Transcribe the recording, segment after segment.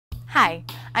Hi,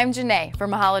 I'm Janae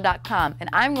from Mahalo.com, and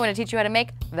I'm going to teach you how to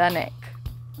make the Nick.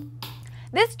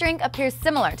 This drink appears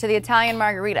similar to the Italian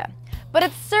margarita, but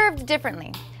it's served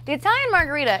differently. The Italian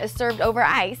margarita is served over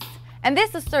ice, and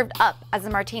this is served up as a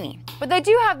martini, but they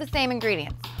do have the same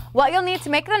ingredients. What you'll need to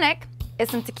make the Nick is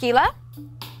some tequila,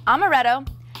 amaretto,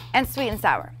 and sweet and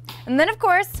sour. And then, of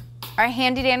course, our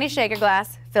handy-dandy shaker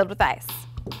glass filled with ice.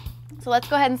 So let's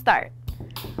go ahead and start.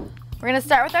 We're going to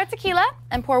start with our tequila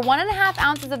and pour 1.5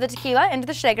 ounces of the tequila into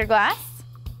the shaker glass.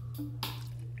 There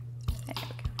we go,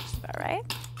 just about right.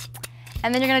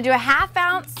 And then you're going to do 1/2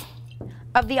 ounce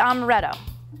of the amaretto.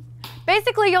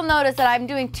 Basically, you'll notice that I'm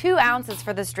doing 2 ounces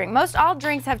for this drink. Most all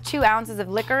drinks have 2 ounces of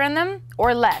liquor in them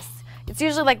or less. It's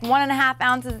usually like 1.5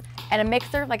 ounces and a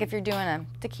mixer, like if you're doing a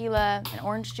tequila and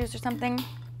orange juice or something.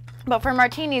 But for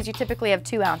martinis, you typically have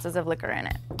 2 ounces of liquor in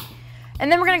it.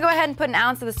 And then we're going to go ahead and put 1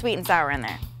 ounce of the sweet and sour in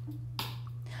there.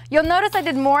 You'll notice I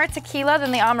did more tequila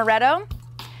than the amaretto.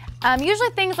 Usually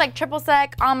things like triple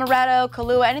sec, amaretto,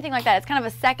 Kahlua, anything like that, it's kind of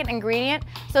a second ingredient,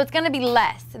 so it's going to be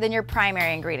less than your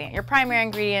primary ingredient. Your primary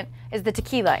ingredient is the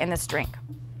tequila in this drink.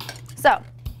 So,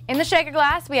 in the shaker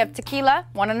glass, we have tequila,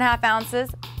 1.5 ounces,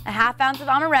 1/2 ounce of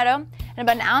amaretto, and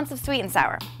about 1 ounce of sweet and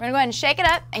sour. We're going to go ahead and shake it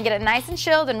up and get it nice and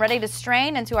chilled and ready to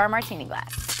strain into our martini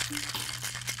glass.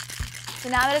 So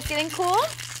now that it's getting cool,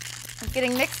 it's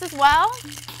getting mixed as well.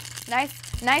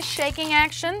 Nice shaking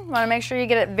action. You want to make sure you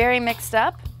get it very mixed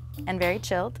up and very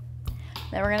chilled.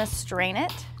 Then we're going to strain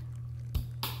it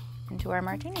into our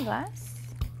martini glass.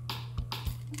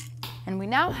 And we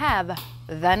now have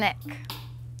the Nick.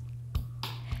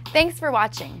 Thanks for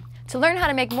watching. To learn how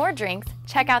to make more drinks,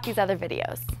 check out these other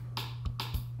videos.